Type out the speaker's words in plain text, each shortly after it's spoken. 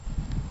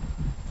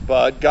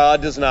But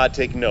God does not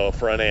take no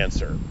for an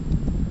answer.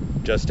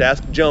 Just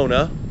ask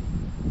Jonah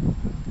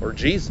or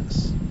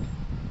Jesus.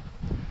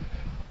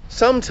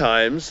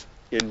 Sometimes,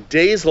 in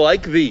days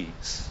like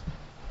these,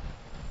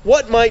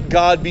 what might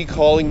God be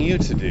calling you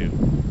to do,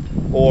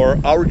 or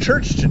our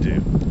church to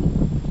do?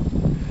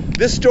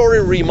 This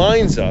story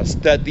reminds us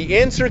that the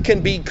answer can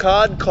be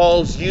God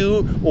calls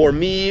you or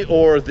me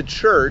or the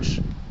church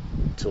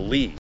to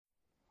lead.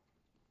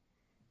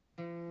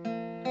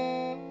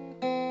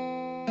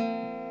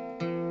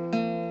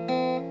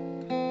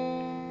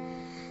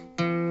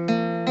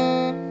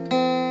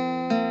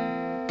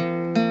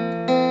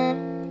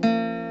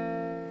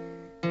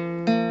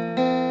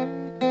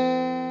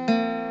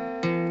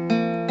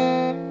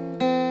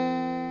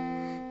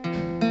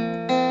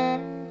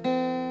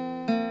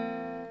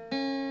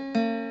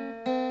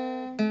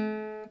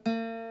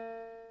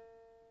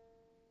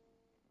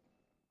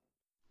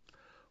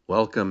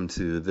 Welcome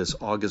to this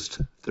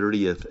August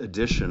 30th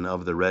edition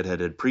of The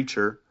Red-Headed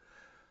Preacher,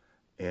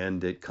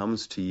 and it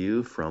comes to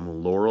you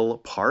from Lorel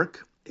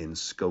Park in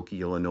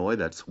Skokie, Illinois.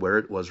 That's where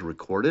it was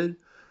recorded.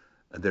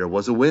 There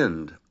was a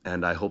wind,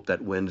 and I hope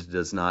that wind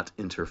does not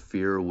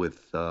interfere with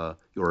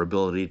your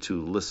ability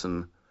to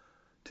listen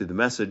to the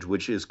message,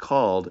 which is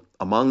called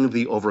Among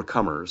the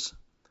Overcomers.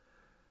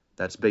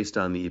 That's based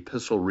on the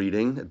epistle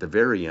reading at the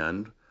very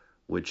end,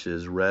 which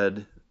is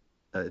read,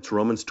 it's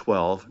Romans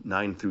 12,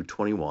 9 through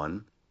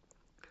 21.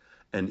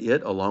 And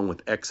it, along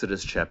with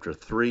Exodus chapter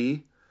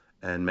 3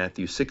 and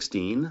Matthew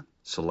 16,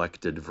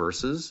 selected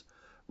verses,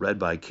 read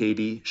by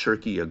Katy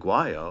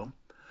Aguayo,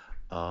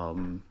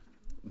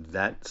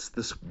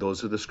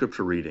 those are the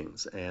scripture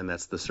readings, and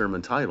that's the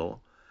sermon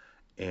title.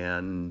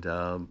 And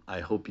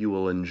I hope you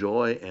will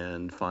enjoy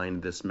and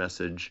find this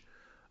message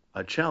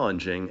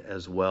challenging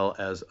as well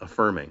as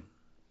affirming.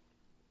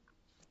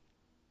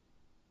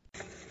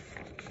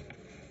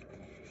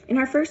 In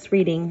our first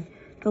reading,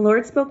 the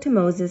Lord spoke to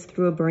Moses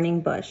through a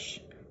burning bush.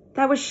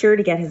 That was sure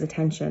to get his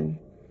attention,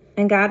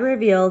 and God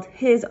revealed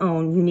his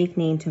own unique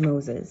name to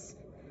Moses.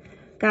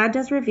 God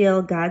does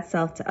reveal God's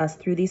self to us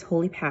through these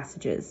holy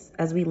passages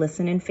as we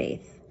listen in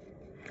faith.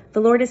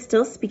 The Lord is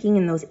still speaking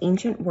in those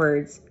ancient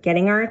words,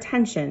 getting our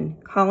attention,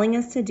 calling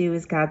us to do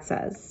as God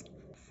says.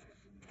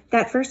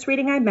 That first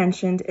reading I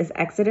mentioned is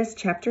Exodus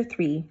chapter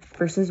 3,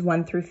 verses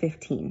 1 through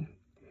 15.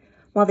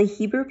 While the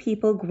Hebrew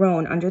people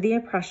groan under the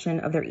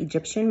oppression of their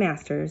Egyptian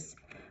masters,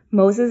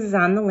 Moses is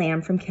on the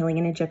lam from killing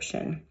an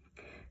Egyptian.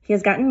 He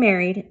has gotten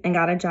married and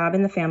got a job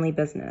in the family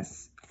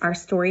business. Our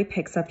story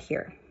picks up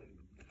here.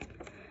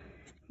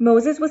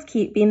 Moses was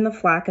keeping the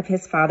flock of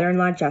his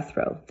father-in-law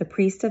Jethro, the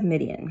priest of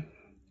Midian.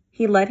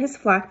 He led his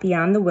flock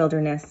beyond the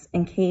wilderness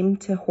and came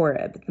to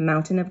Horeb, the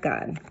mountain of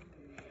God.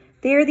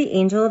 There the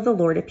angel of the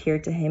Lord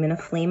appeared to him in a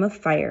flame of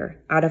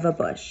fire out of a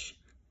bush.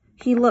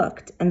 He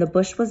looked, and the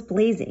bush was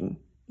blazing,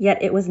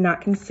 yet it was not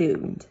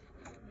consumed.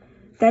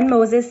 Then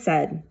Moses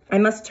said, I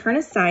must turn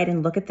aside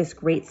and look at this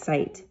great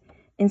sight,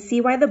 and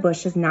see why the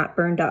bush is not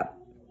burned up.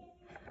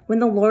 When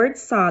the Lord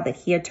saw that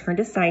he had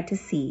turned aside to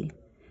see,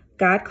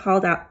 God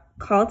called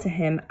to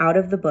him out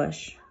of the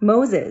bush,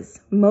 Moses,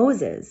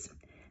 Moses.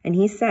 And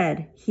he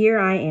said, Here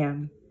I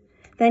am.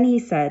 Then he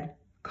said,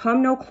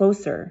 Come no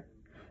closer.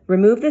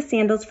 Remove the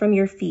sandals from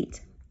your feet,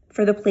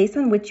 for the place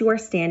on which you are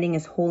standing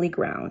is holy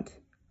ground.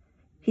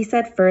 He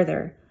said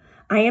further,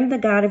 I am the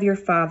God of your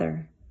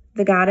father,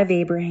 the God of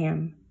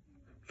Abraham,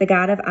 the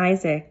God of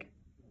Isaac,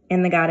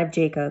 and the God of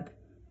Jacob.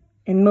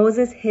 And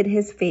Moses hid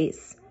his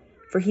face,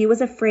 for he was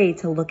afraid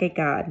to look at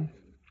God.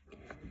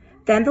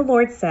 Then the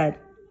Lord said,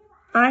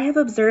 I have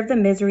observed the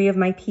misery of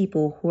my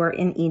people who are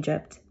in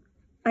Egypt.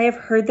 I have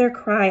heard their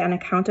cry on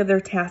account of their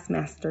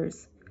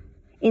taskmasters.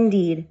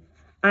 Indeed,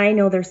 I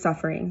know their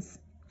sufferings,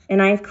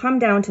 and I have come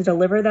down to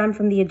deliver them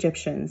from the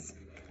Egyptians,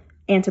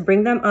 and to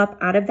bring them up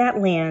out of that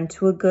land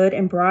to a good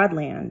and broad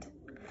land,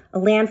 a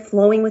land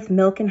flowing with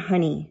milk and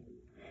honey,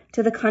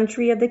 to the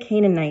country of the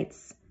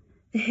Canaanites,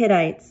 the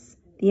Hittites,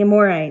 the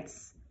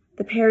Amorites,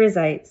 the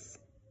Perizzites,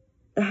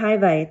 the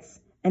Hivites,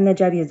 and the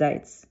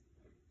Jebusites.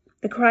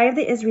 The cry of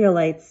the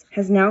Israelites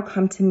has now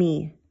come to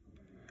me.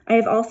 I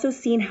have also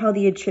seen how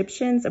the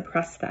Egyptians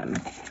oppress them.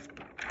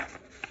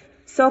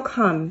 So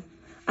come,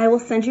 I will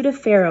send you to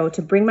Pharaoh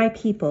to bring my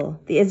people,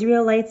 the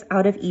Israelites,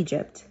 out of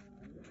Egypt.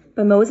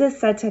 But Moses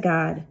said to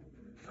God,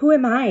 Who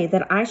am I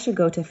that I should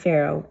go to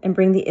Pharaoh and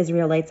bring the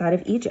Israelites out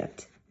of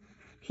Egypt?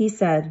 He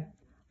said,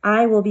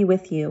 I will be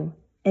with you,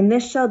 and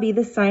this shall be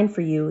the sign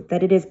for you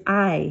that it is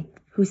I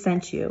who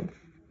sent you.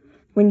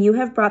 When you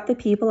have brought the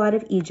people out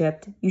of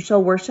Egypt, you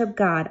shall worship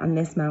God on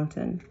this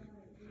mountain.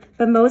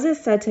 But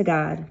Moses said to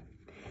God,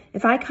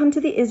 If I come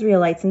to the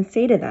Israelites and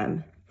say to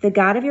them, The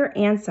God of your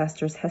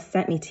ancestors has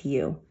sent me to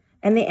you,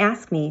 and they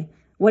ask me,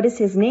 What is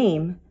his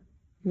name?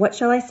 What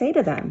shall I say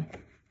to them?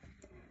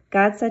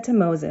 God said to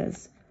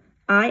Moses,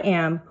 I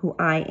am who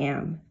I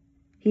am.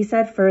 He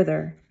said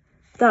further,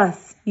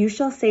 Thus you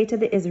shall say to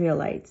the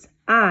Israelites,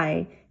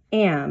 I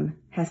am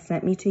has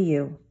sent me to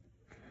you.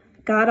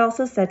 God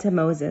also said to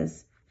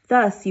Moses,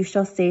 Thus you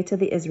shall say to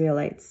the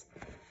Israelites,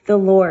 The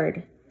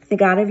Lord, the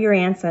God of your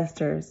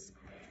ancestors,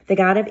 The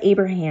God of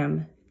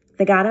Abraham,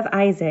 the God of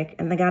Isaac,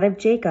 and the God of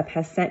Jacob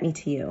has sent me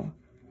to you.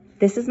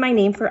 This is my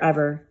name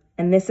forever,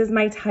 and this is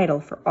my title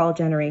for all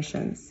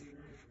generations."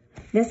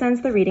 This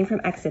ends the reading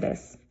from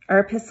Exodus. Our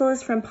epistle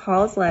is from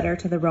Paul's letter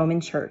to the Roman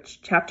Church,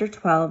 chapter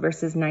 12,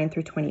 verses 9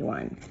 through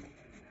 21.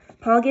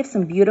 Paul gives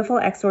some beautiful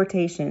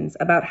exhortations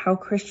about how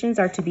Christians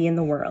are to be in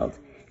the world,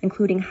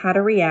 including how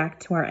to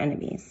react to our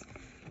enemies.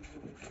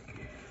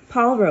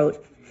 Paul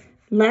wrote,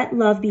 "Let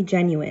love be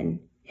genuine.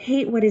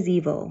 Hate what is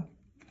evil.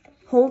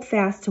 Hold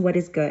fast to what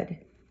is good.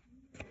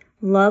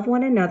 Love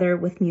one another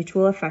with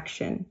mutual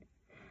affection.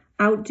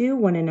 Outdo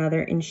one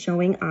another in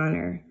showing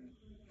honor.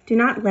 Do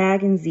not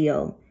lag in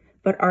zeal,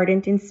 but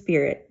ardent in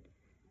spirit.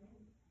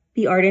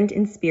 Be ardent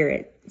in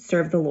spirit.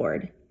 Serve the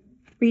Lord.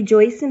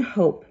 Rejoice in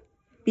hope.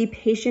 Be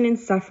patient in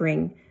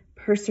suffering.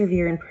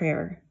 Persevere in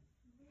prayer.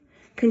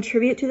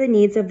 Contribute to the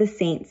needs of the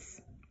saints.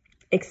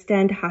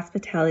 Extend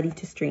hospitality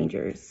to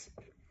strangers.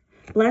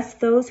 Bless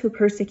those who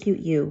persecute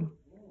you.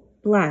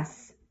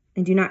 Bless,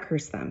 and do not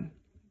curse them.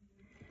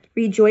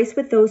 Rejoice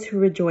with those who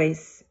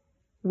rejoice.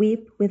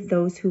 Weep with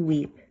those who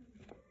weep.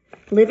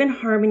 Live in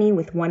harmony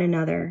with one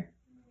another.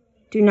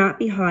 Do not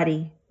be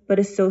haughty, but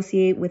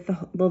associate with the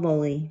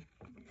lowly.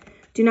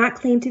 Do not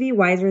claim to be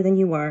wiser than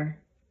you are.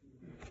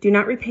 Do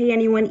not repay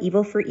anyone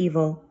evil for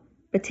evil,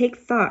 but take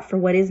thought for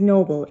what is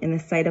noble in the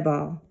sight of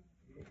all.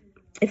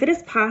 If it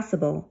is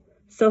possible,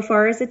 so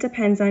far as it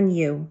depends on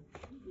you,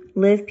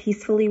 live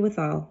peacefully with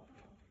all.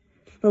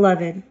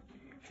 Beloved,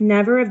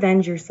 never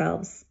avenge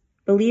yourselves,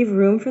 but leave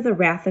room for the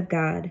wrath of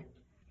God.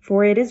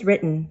 For it is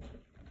written,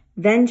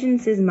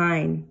 'Vengeance is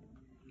mine.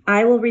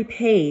 I will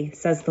repay,'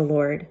 says the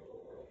Lord.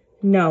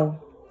 No,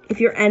 if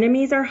your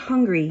enemies are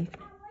hungry,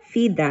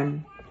 feed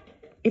them.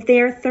 If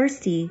they are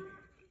thirsty,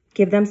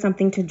 give them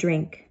something to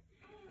drink.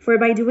 For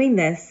by doing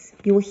this,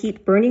 you will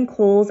heap burning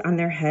coals on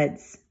their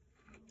heads.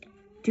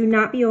 Do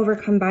not be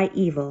overcome by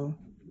evil,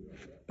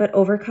 but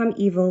overcome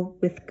evil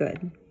with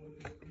good."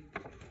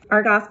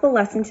 Our gospel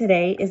lesson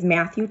today is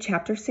Matthew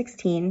chapter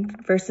 16,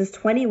 verses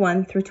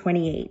 21 through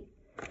 28.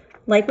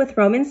 Like with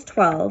Romans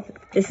 12,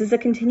 this is a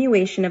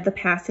continuation of the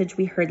passage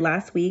we heard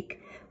last week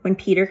when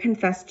Peter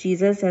confessed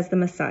Jesus as the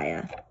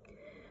Messiah.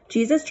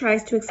 Jesus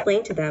tries to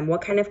explain to them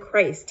what kind of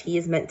Christ he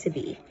is meant to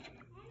be.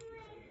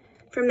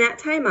 From that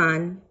time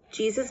on,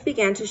 Jesus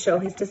began to show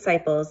his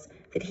disciples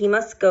that he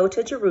must go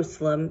to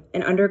Jerusalem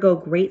and undergo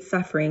great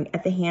suffering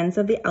at the hands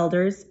of the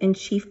elders and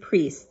chief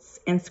priests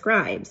and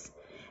scribes,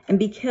 and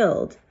be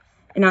killed,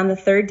 and on the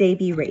third day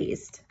be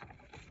raised.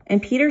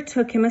 And Peter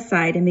took him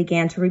aside and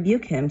began to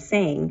rebuke him,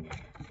 saying,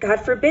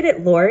 "God forbid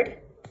it, Lord!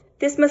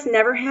 This must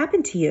never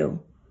happen to you."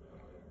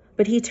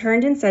 But he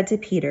turned and said to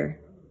Peter,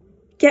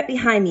 "Get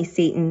behind me,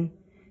 Satan.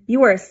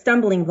 You are a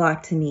stumbling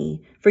block to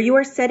me, for you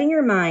are setting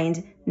your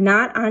mind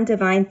not on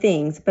divine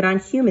things, but on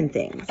human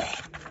things."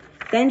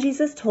 Then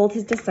Jesus told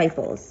his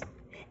disciples,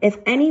 "If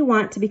any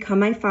want to become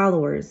my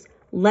followers,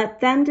 let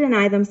them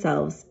deny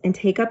themselves and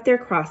take up their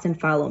cross and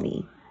follow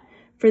me.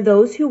 For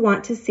those who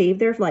want to save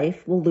their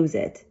life will lose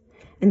it,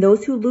 and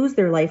those who lose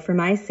their life for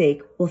my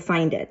sake will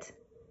find it.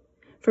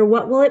 For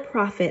what will it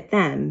profit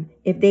them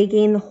if they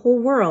gain the whole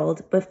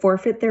world but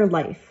forfeit their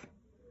life?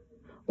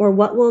 Or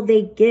what will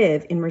they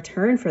give in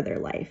return for their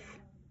life?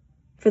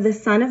 For the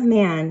Son of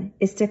Man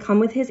is to come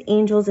with his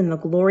angels in the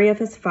glory of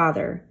his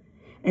Father,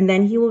 and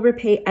then he will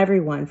repay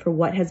everyone for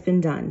what has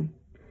been done.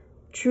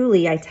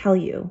 Truly, I tell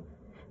you,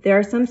 there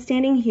are some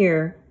standing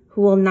here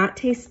who will not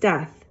taste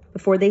death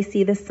before they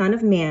see the Son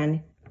of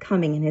Man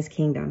coming in his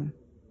kingdom."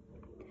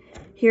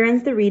 Here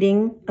ends the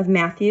reading of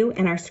Matthew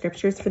and our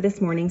scriptures for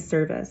this morning's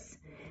service.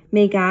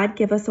 May God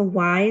give us a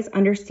wise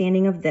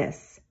understanding of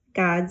this,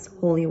 God's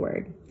holy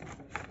word.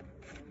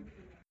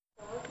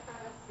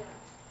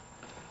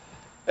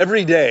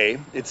 Every day,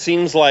 it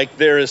seems like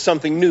there is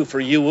something new for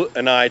you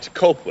and I to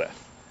cope with.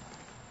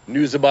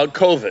 News about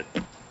COVID,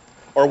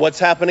 or what's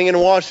happening in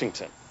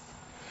Washington,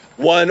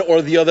 one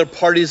or the other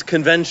party's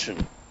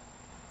convention.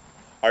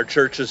 Our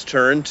church's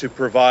turn to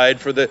provide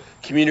for the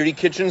community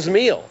kitchen's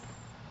meal.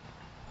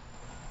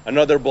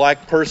 Another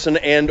black person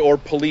and or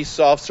police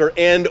officer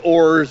and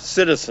or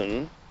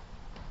citizen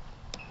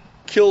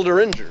killed or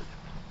injured.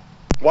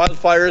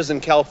 Wildfires in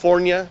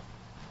California,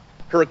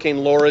 Hurricane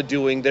Laura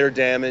doing their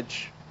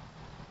damage.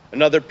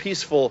 Another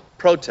peaceful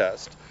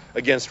protest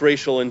against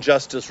racial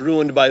injustice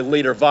ruined by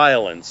later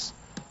violence,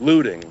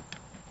 looting,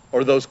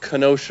 or those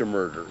Kenosha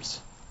murders.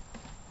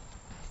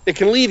 It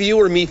can leave you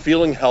or me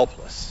feeling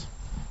helpless.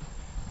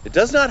 It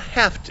does not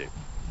have to.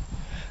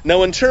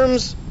 Now, in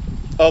terms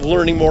of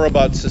learning more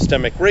about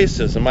systemic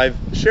racism, I've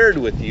shared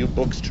with you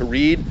books to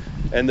read,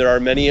 and there are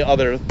many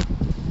other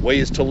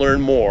ways to learn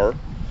more.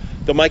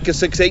 The Micah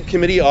 6-8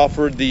 committee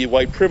offered the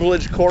white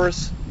privilege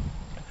course,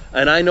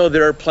 and I know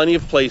there are plenty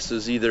of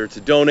places either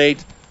to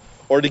donate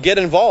or to get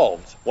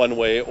involved one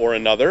way or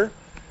another,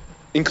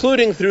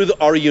 including through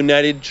our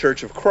United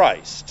Church of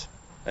Christ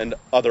and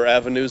other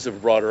avenues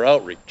of broader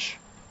outreach.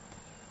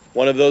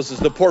 One of those is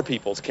the Poor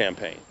People's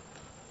Campaign.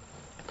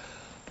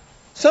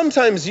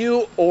 Sometimes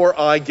you or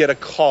I get a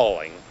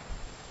calling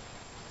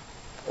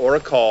or a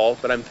call,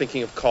 but I'm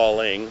thinking of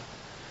calling.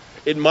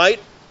 It might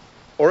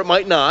or it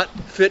might not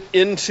fit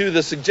into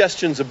the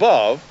suggestions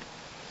above.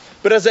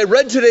 But as I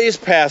read today's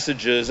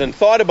passages and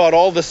thought about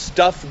all the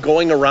stuff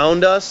going on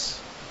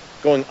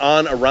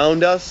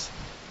around us,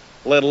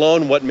 let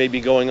alone what may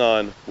be going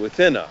on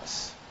within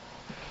us,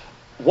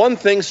 one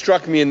thing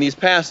struck me in these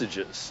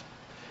passages.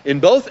 In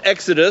both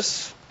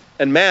Exodus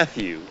and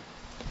Matthew,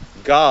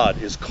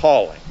 God is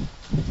calling.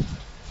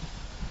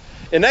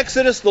 In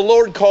Exodus, the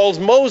Lord calls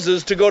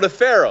Moses to go to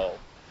Pharaoh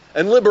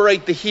and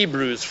liberate the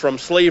Hebrews from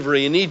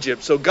slavery in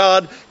Egypt so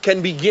God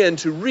can begin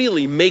to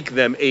really make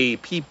them a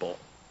people.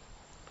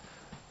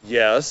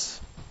 Yes,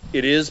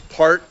 it is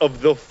part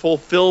of the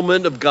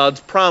fulfillment of God's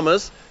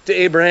promise to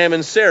Abraham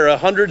and Sarah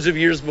hundreds of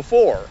years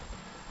before.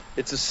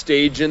 It's a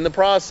stage in the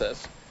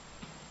process.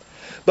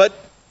 But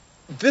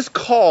this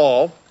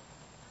call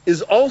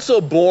is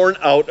also born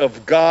out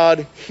of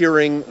God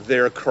hearing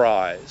their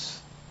cries.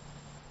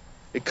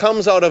 It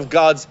comes out of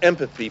God's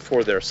empathy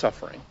for their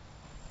suffering.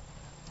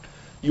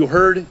 You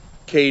heard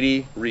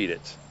Katy read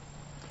it.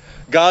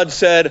 God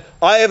said,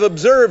 "I have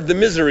observed the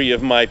misery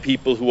of my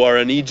people who are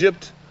in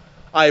Egypt.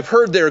 I have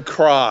heard their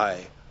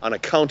cry on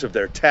account of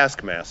their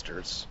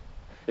taskmasters.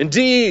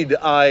 Indeed,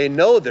 I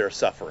know their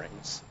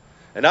sufferings,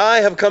 and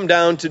I have come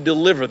down to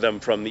deliver them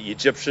from the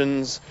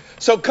Egyptians.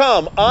 So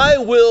come, I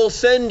will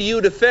send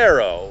you to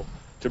Pharaoh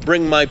to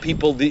bring my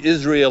people, the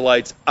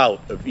Israelites,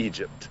 out of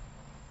Egypt."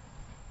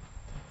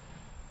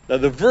 Now,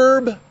 the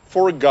verb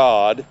for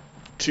God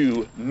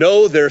to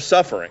know their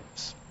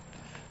sufferings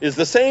is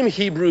the same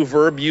Hebrew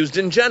verb used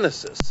in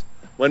Genesis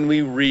when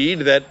we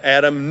read that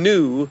Adam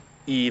knew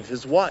Eve,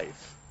 his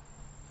wife.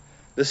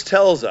 This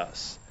tells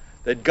us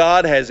that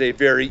God has a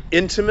very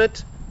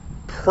intimate,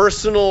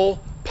 personal,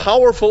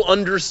 powerful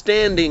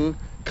understanding,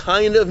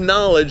 kind of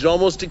knowledge,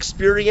 almost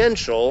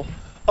experiential,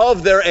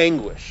 of their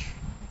anguish.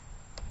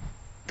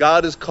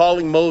 God is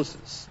calling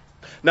Moses,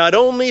 not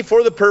only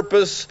for the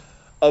purpose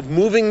of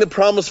moving the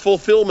promise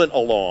fulfillment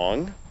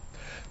along,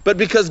 but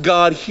because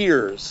God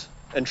hears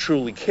and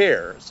truly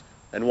cares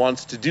and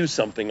wants to do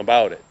something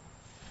about it.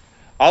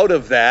 Out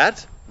of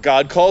that,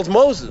 God calls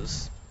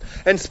Moses.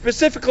 And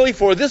specifically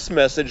for this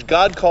message,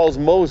 God calls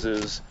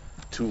Moses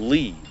to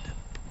lead.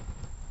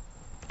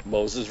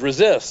 Moses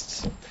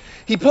resists.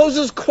 He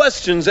poses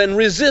questions and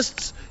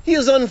resists. He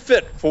is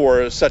unfit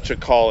for such a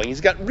calling.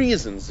 He's got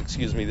reasons,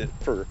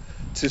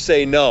 to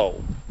say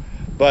no.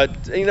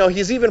 But,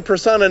 he's even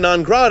persona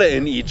non grata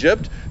in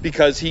Egypt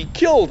because he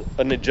killed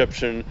an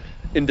Egyptian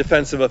in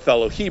defense of a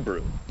fellow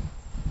Hebrew.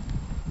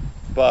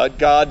 But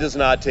God does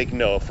not take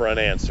no for an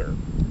answer.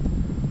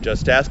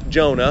 Just ask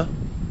Jonah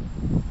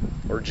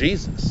or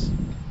Jesus.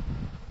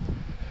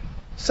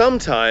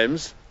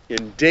 Sometimes,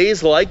 in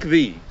days like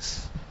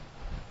these,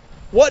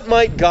 what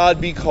might God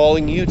be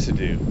calling you to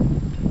do,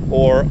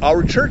 or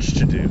our church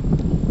to do?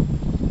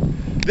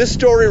 This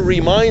story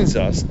reminds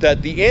us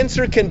that the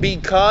answer can be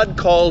God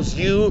calls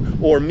you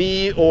or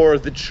me or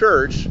the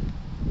church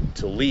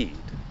to lead.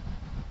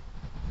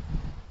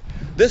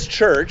 This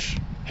church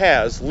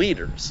has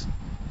leaders.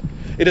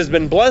 It has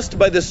been blessed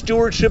by the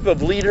stewardship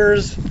of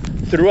leaders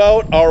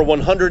throughout our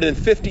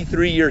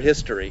 153-year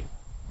history.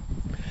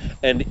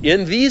 And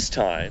in these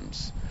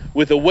times,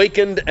 with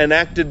awakened and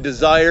acted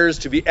desires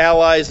to be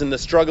allies in the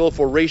struggle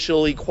for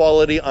racial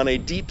equality on a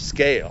deep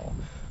scale,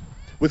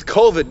 with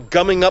COVID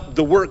gumming up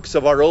the works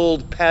of our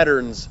old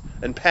patterns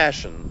and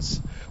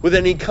passions, with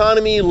an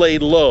economy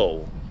laid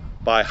low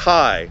by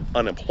high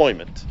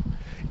unemployment,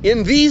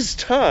 in these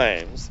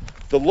times,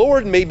 the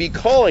Lord may be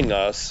calling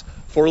us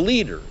for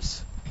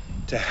leaders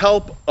to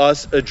help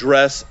us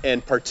address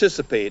and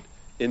participate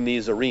in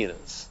these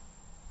arenas.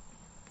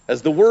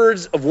 As the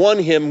words of one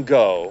hymn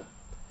go,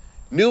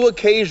 new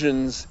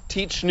occasions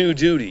teach new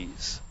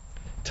duties.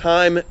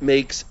 Time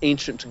makes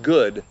ancient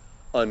good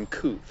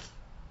uncouth.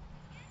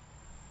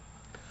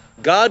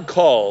 God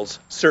calls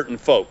certain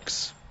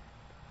folks,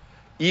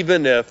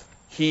 even if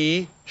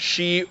he,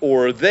 she,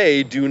 or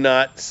they do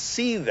not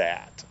see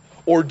that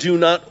or do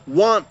not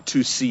want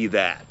to see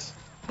that,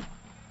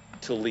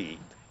 to lead.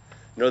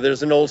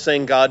 There's an old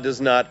saying, God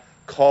does not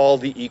call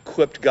the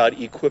equipped,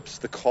 God equips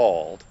the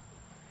called.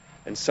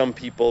 And some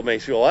people may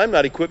feel, I'm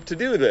not equipped to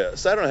do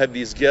this. I don't have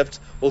these gifts.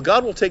 Well,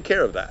 God will take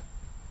care of that.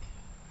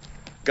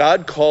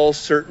 God calls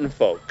certain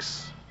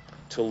folks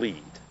to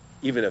lead,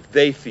 even if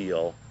they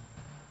feel,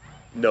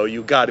 no,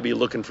 you got to be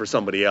looking for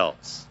somebody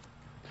else.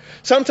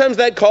 Sometimes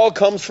that call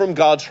comes from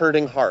God's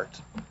hurting heart.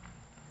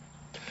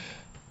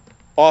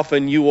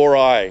 Often you or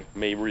I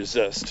may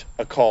resist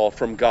a call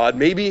from God,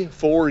 maybe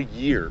for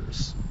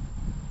years.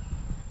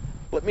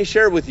 Let me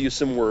share with you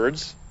some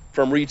words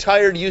from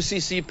retired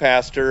UCC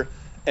pastor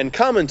and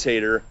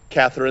commentator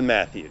Catherine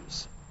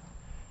Matthews.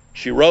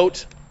 She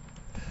wrote,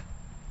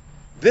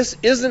 "This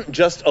isn't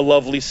just a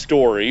lovely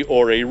story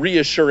or a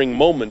reassuring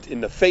moment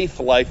in the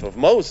faith life of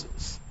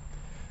Moses.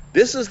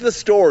 This is the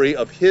story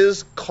of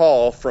his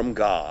call from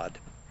God.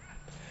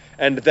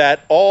 And that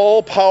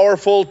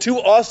all-powerful, too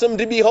awesome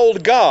to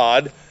behold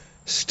God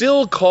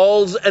still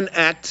calls and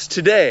acts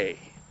today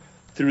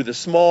through the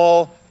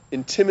small,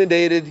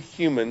 intimidated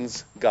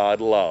humans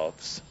God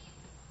loves.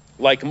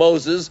 Like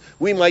Moses,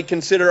 we might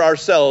consider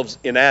ourselves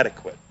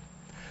inadequate.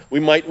 We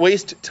might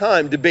waste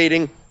time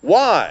debating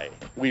why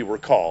we were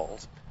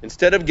called,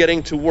 instead of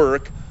getting to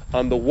work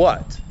on the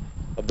what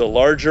of the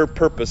larger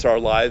purpose our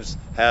lives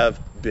have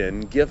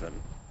been given.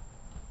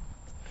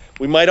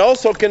 We might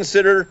also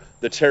consider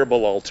the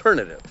terrible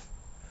alternative,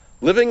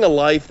 living a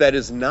life that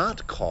is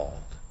not called.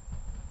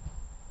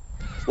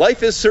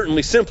 Life is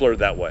certainly simpler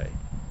that way,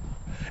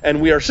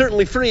 and we are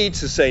certainly free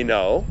to say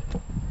no.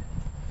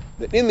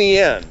 But in the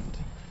end,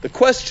 the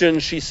question,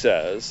 she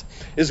says,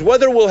 is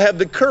whether we'll have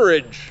the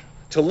courage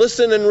to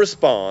listen and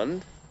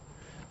respond,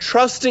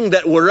 trusting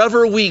that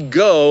wherever we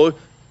go,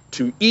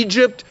 to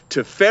Egypt,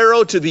 to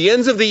Pharaoh, to the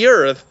ends of the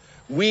earth,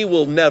 we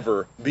will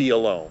never be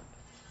alone.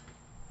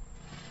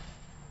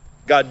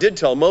 God did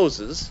tell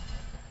Moses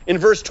in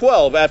verse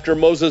 12, after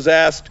Moses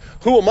asked,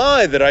 "Who am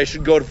I that I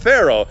should go to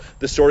Pharaoh?"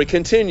 The story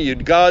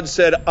continued. God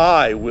said,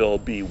 "I will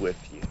be with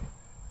you.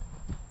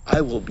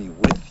 I will be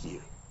with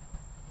you."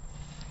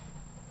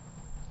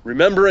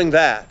 Remembering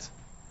that,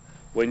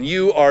 when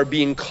you are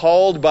being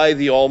called by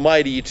the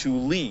Almighty to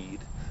lead,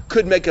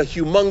 could make a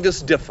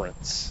humongous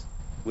difference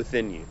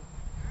within you.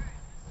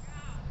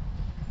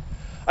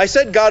 I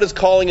said God is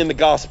calling in the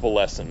gospel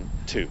lesson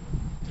too.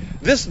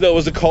 This, though,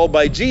 is a call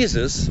by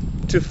Jesus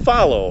to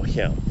follow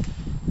him.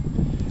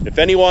 If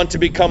any want to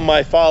become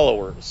my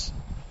followers,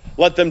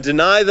 let them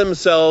deny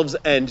themselves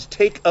and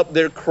take up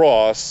their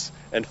cross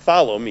and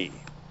follow me.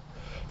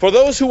 For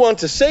those who want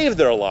to save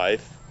their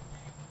life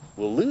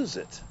will lose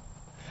it,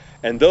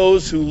 and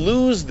those who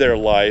lose their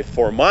life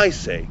for my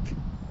sake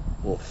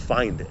will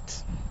find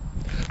it.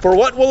 For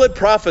what will it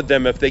profit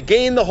them if they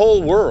gain the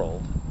whole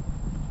world,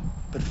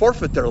 but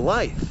forfeit their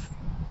life?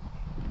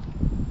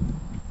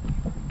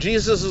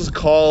 Jesus'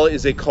 call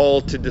is a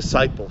call to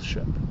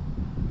discipleship.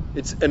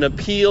 It's an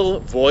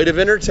appeal void of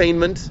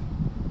entertainment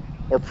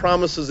or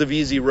promises of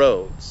easy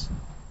roads.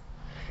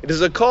 It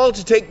is a call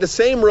to take the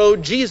same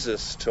road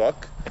Jesus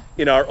took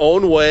in our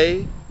own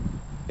way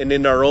and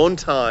in our own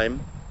time,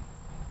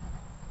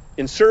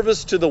 in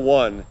service to the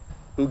one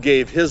who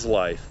gave his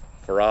life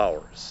for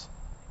ours.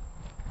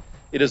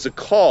 It is a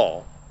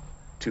call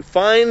to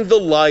find the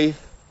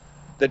life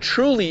that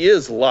truly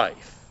is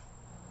life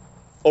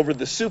over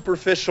the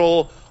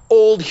superficial,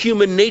 old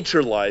human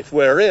nature life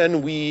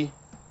wherein we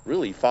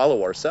really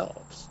follow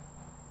ourselves.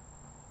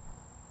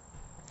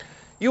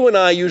 You and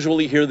I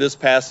usually hear this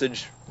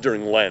passage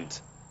during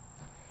Lent.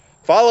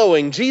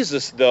 Following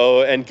Jesus,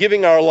 though, and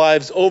giving our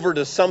lives over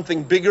to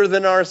something bigger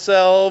than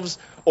ourselves,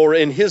 or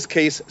in his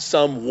case,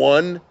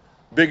 someone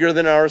bigger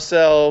than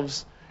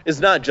ourselves,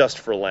 is not just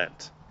for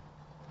Lent.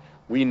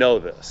 We know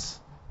this.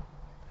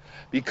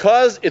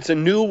 Because it's a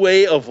new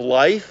way of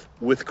life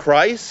with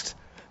Christ,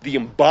 the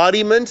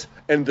embodiment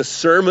and the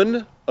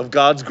sermon of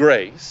God's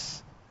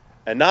grace,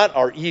 and not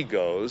our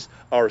egos,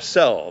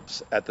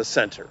 ourselves at the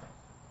center.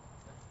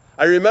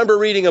 I remember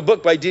reading a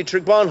book by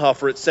Dietrich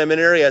Bonhoeffer at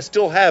seminary. I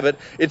still have it.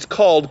 It's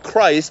called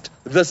Christ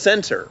the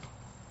Center.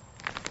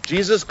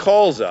 Jesus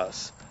calls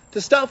us to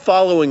stop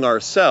following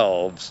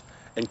ourselves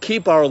and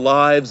keep our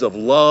lives of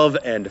love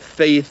and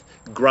faith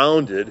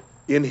grounded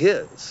in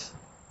his.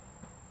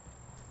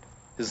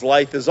 His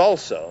life is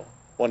also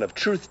one of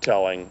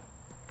truth-telling,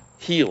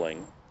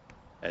 healing,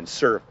 and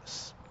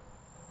service.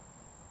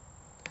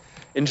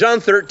 In John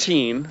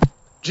 13,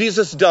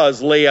 Jesus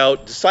does lay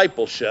out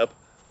discipleship,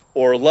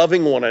 or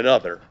loving one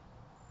another,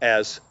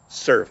 as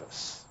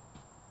service.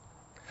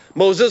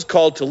 Moses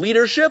called to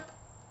leadership,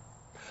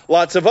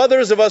 lots of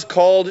others of us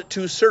called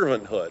to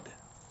servanthood,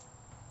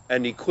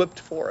 and equipped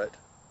for it.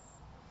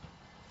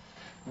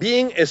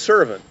 Being a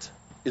servant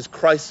is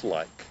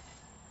Christ-like.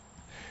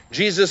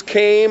 Jesus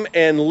came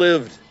and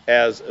lived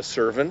as a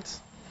servant.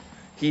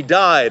 He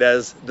died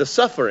as the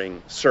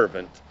suffering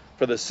servant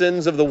for the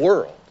sins of the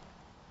world.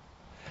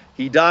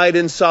 He died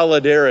in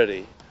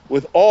solidarity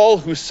with all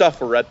who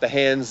suffer at the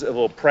hands of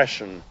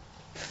oppression,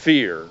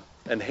 fear,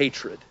 and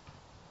hatred.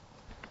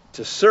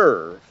 To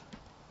serve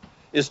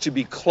is to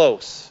be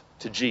close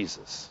to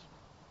Jesus.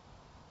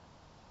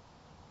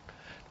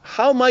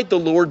 How might the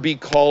Lord be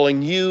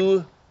calling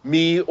you,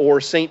 me,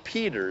 or St.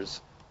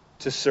 Peter's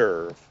to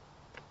serve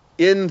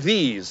in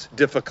these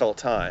difficult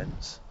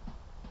times?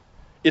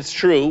 It's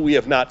true, we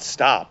have not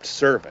stopped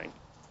serving.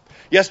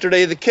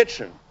 Yesterday, the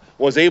kitchen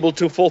was able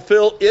to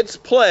fulfill its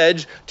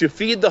pledge to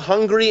feed the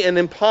hungry and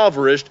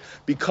impoverished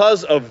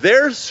because of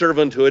their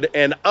servanthood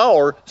and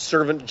our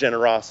servant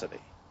generosity.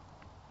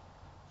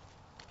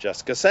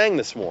 Jessica sang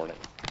this morning.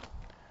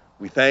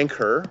 We thank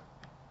her,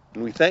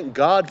 and we thank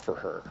God for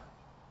her.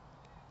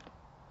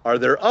 Are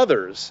there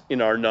others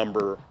in our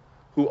number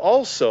who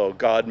also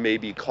God may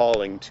be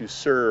calling to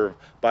serve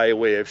by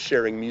way of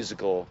sharing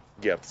musical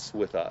gifts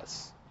with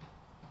us?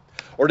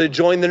 Or to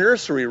join the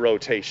nursery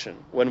rotation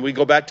when we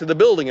go back to the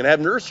building and have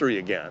nursery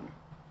again?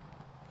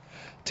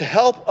 To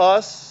help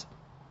us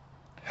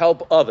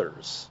help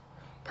others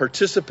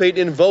participate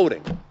in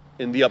voting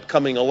in the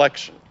upcoming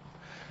election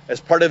as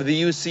part of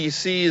the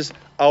UCC's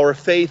Our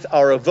Faith,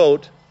 Our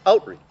Vote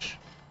outreach.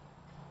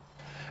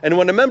 And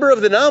when a member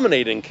of the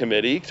nominating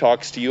committee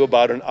talks to you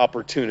about an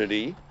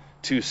opportunity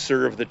to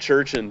serve the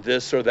church in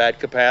this or that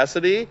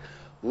capacity,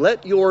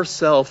 let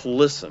yourself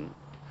listen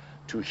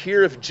to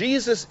hear if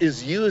Jesus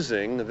is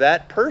using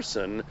that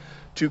person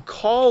to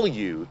call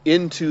you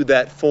into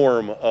that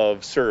form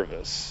of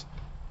service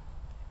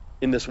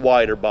in this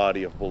wider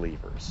body of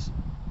believers.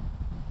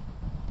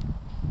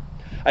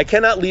 I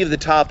cannot leave the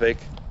topic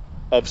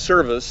of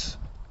service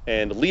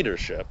and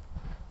leadership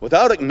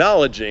without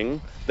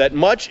acknowledging that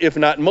much, if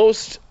not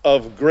most,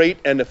 of great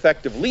and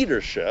effective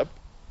leadership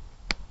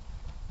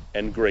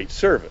and great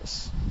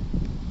service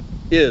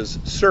is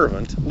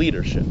servant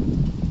leadership.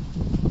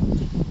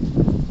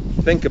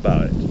 Think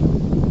about it.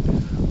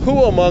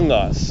 Who among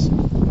us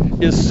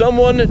is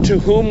someone to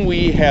whom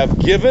we have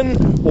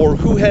given or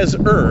who has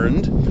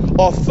earned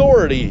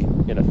authority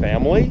in a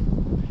family,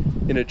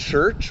 in a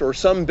church, or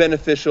some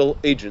beneficial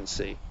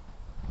agency?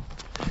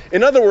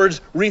 In other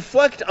words,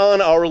 reflect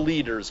on our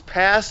leaders,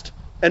 past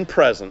and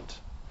present,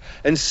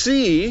 and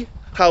see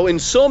how in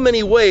so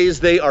many ways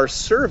they are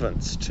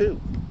servants too.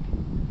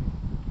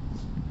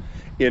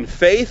 In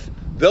faith,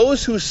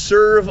 those who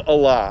serve a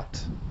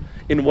lot,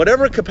 in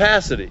whatever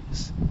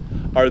capacities,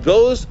 are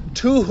those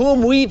to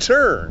whom we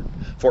turn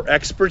for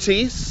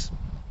expertise,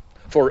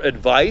 for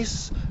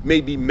advice,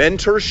 maybe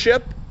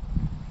mentorship,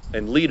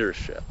 and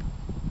leadership.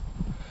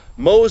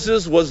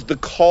 Moses was the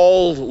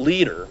called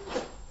leader,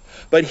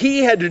 but he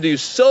had to do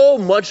so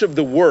much of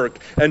the work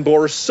and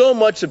bore so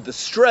much of the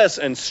stress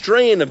and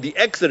strain of the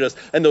Exodus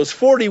and those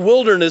 40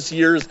 wilderness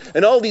years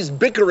and all these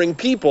bickering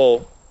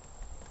people.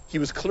 He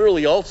was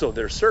clearly also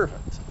their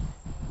servant,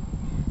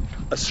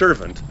 a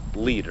servant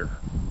leader.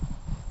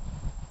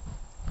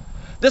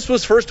 This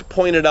was first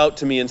pointed out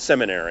to me in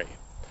seminary.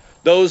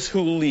 Those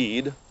who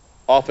lead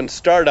often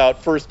start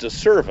out first as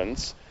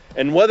servants,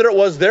 and whether it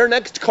was their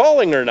next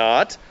calling or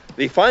not,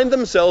 they find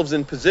themselves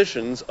in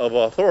positions of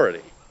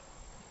authority.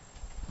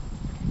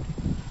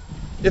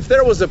 If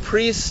there was a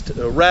priest,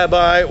 a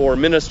rabbi, or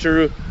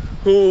minister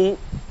who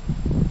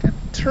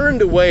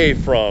turned away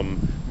from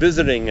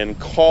visiting and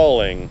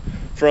calling,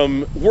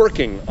 from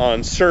working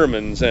on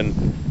sermons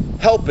and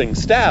helping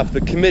staff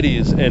the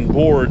committees and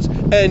boards,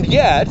 and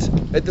yet,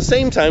 at the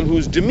same time,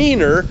 whose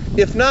demeanor,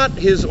 if not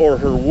his or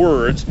her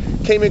words,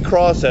 came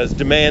across as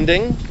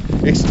demanding,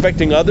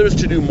 expecting others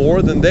to do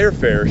more than their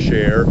fair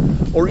share,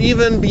 or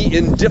even be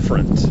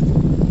indifferent,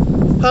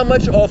 how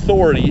much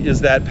authority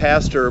is that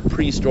pastor,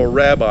 priest, or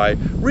rabbi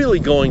really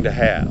going to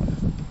have?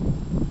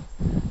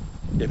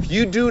 If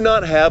you do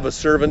not have a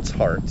servant's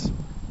heart,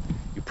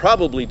 you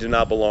probably do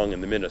not belong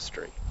in the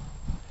ministry.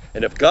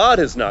 And if God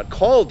has not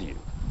called you,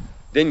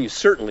 then you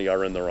certainly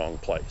are in the wrong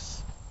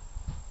place.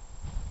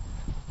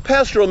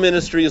 Pastoral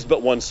ministry is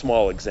but one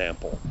small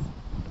example.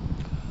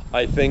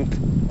 I think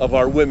of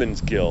our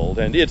Women's Guild,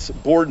 and its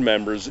board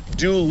members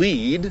do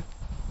lead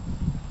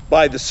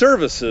by the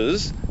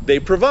services they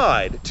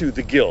provide to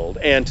the Guild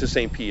and to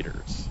St.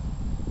 Peter's.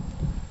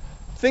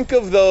 Think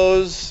of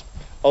those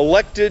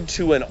elected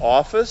to an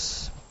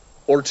office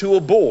or to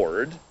a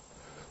board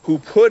who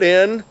put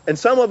in, and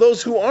some of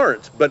those who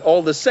aren't, but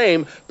all the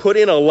same, put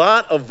in a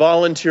lot of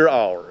volunteer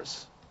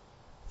hours.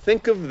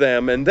 Think of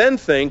them and then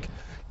think,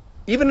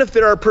 even if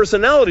there are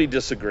personality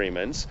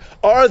disagreements,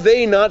 are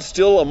they not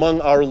still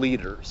among our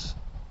leaders?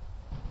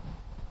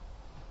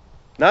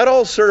 Not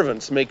all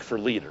servants make for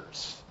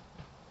leaders,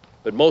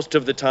 but most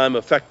of the time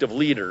effective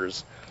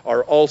leaders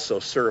are also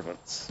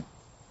servants.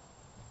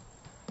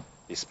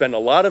 They spend a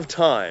lot of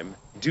time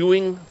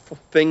doing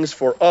things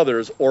for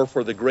others or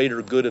for the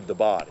greater good of the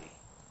body.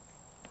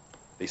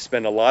 They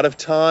spend a lot of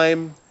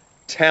time,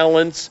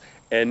 talents,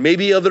 and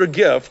maybe other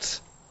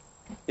gifts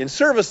in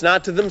service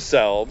not to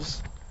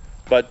themselves,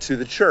 but to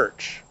the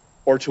church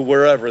or to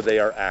wherever they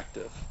are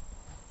active.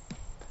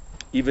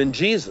 Even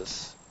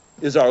Jesus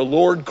is our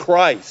Lord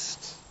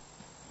Christ,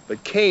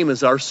 but came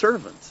as our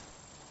servant.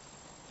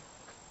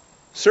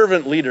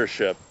 Servant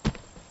leadership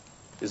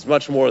is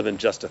much more than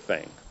just a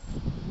thing.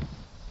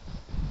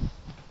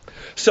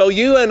 So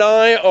you and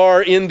I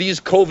are in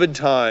these COVID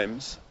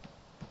times,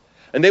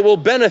 and they will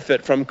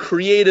benefit from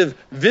creative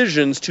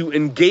visions to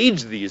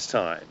engage these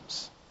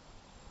times.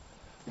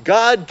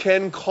 God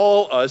can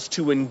call us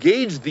to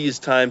engage these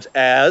times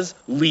as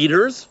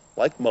leaders,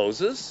 like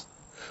Moses,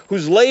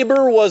 whose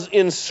labor was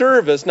in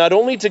service not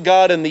only to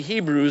God and the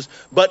Hebrews,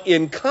 but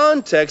in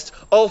context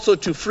also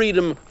to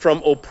freedom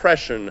from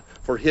oppression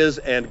for his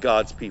and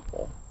God's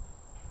people.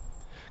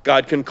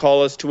 God can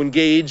call us to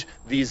engage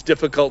these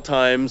difficult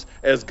times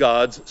as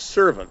God's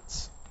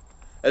servants.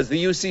 As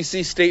the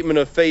UCC statement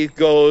of faith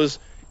goes,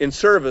 in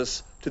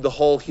service to the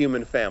whole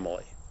human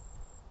family.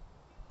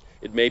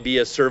 It may be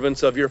as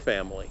servants of your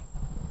family,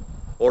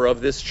 or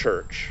of this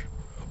church,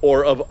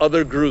 or of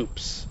other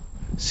groups,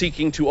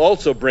 seeking to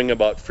also bring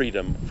about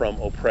freedom from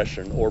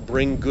oppression, or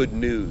bring good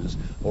news,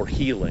 or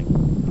healing,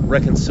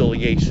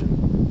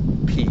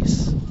 reconciliation,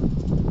 peace.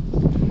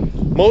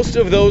 Most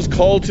of those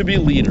called to be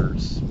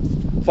leaders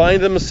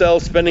find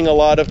themselves spending a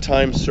lot of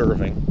time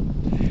serving.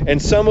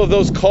 And some of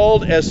those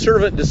called as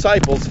servant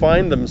disciples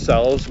find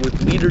themselves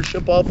with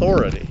leadership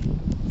authority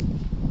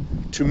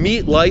to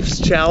meet life's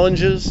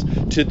challenges,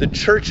 to the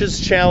church's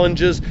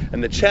challenges,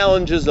 and the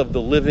challenges of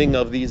the living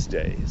of these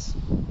days.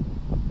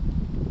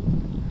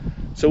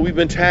 So we've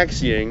been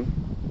taxiing,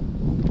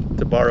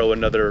 to borrow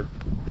another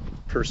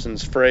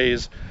person's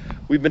phrase,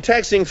 we've been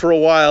taxiing for a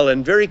while,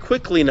 and very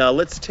quickly now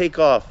let's take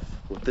off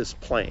with this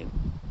plane.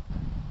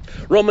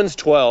 Romans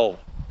 12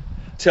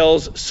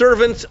 tells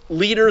servants,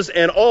 leaders,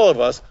 and all of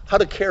us how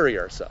to carry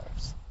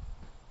ourselves.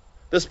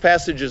 This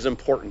passage is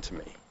important to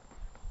me.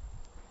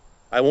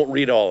 I won't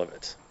read all of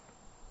it.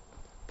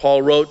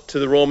 Paul wrote to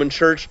the Roman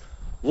church,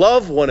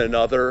 love one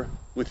another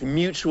with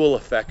mutual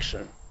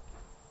affection.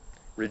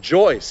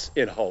 Rejoice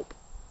in hope.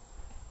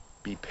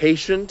 Be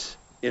patient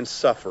in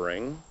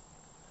suffering.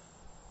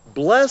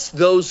 Bless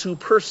those who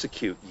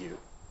persecute you.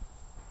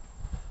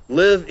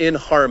 Live in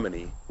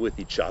harmony with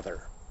each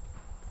other.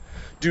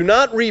 Do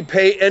not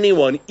repay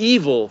anyone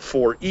evil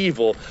for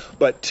evil,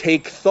 but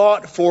take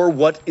thought for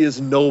what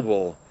is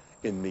noble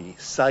in the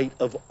sight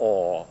of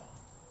all.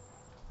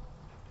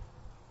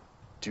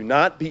 Do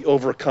not be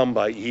overcome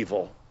by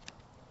evil,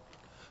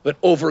 but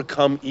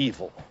overcome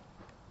evil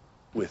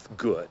with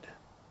good.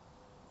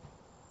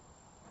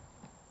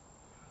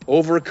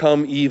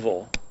 Overcome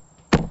evil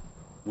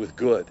with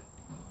good.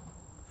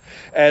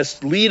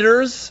 As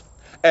leaders,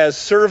 as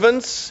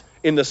servants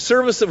in the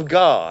service of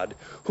God,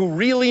 who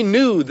really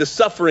knew the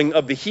suffering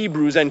of the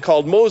Hebrews and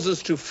called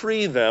Moses to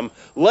free them,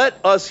 let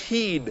us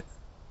heed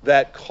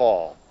that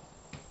call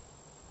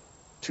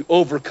to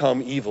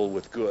overcome evil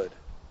with good.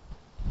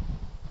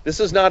 This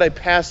is not a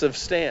passive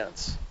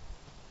stance.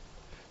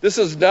 This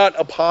is not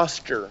a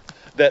posture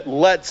that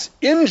lets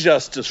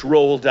injustice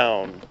roll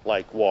down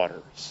like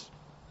waters.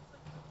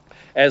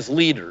 As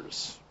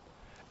leaders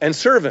and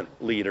servant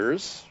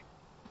leaders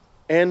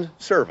and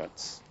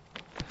servants,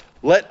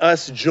 let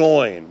us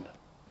join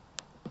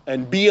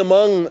and be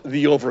among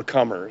the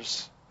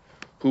overcomers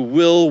who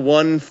will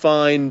one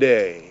fine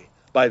day,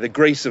 by the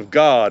grace of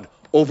God,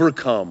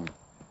 overcome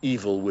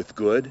evil with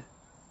good.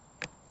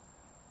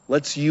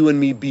 Let's you and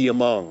me be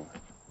among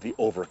the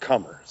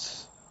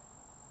overcomers.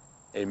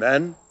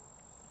 Amen?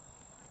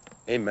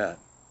 Amen.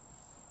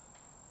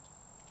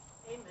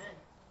 Amen.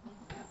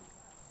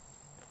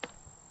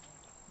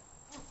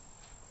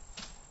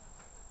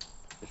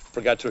 I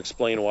forgot to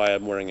explain why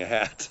I'm wearing a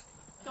hat.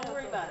 Don't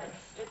worry about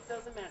it. It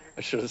doesn't matter.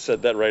 I should have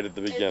said that right at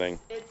the beginning.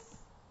 It's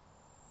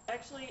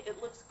actually,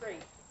 it looks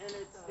great, and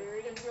it's very,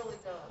 it really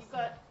does. You've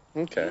got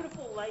Okay.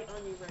 beautiful light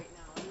on you right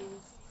now. I mean, you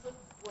look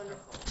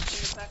wonderful in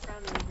the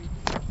background and everything.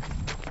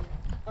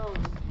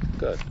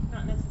 Good.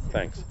 Not necessary.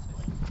 Thanks. To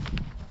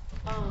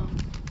explain.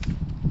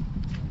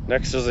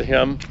 Next is a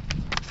hymn.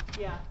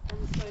 Yeah,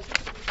 and so I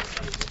think we just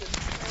want to do the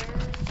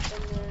prayers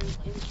and then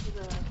into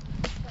the.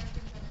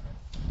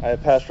 I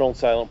have pastoral and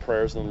silent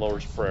prayers and the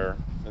Lord's Prayer,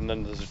 and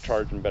then there's a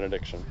charge and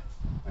benediction.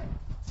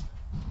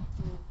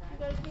 You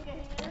guys need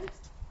a hand?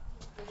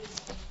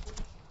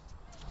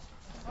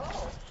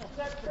 Oh, you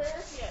got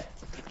prayers yet?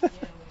 Yeah,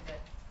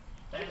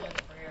 we got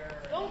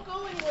prayer. Don't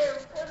go anywhere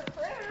before the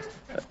prayer.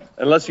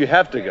 Unless you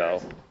have to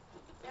go.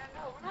 Yeah,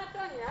 no, we're not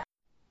done yet.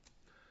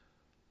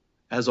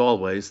 As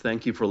always,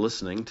 thank you for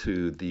listening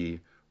to the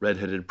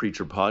Redheaded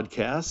Preacher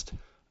podcast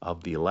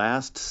of the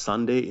last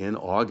Sunday in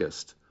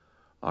August.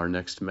 Our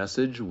next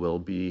message will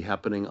be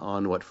happening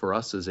on what for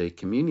us is a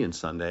Communion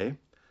Sunday,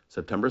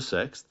 September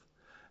 6th.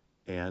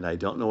 And I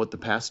don't know what the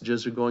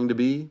passages are going to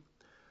be.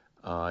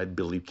 I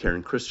believe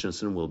Karen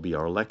Christensen will be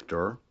our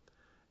lector.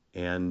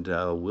 And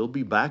we'll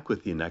be back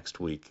with you next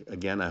week.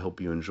 Again, I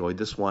hope you enjoyed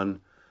this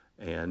one.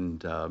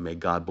 And may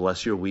God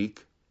bless your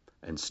week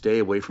and stay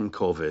away from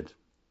COVID.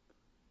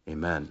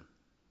 Amen.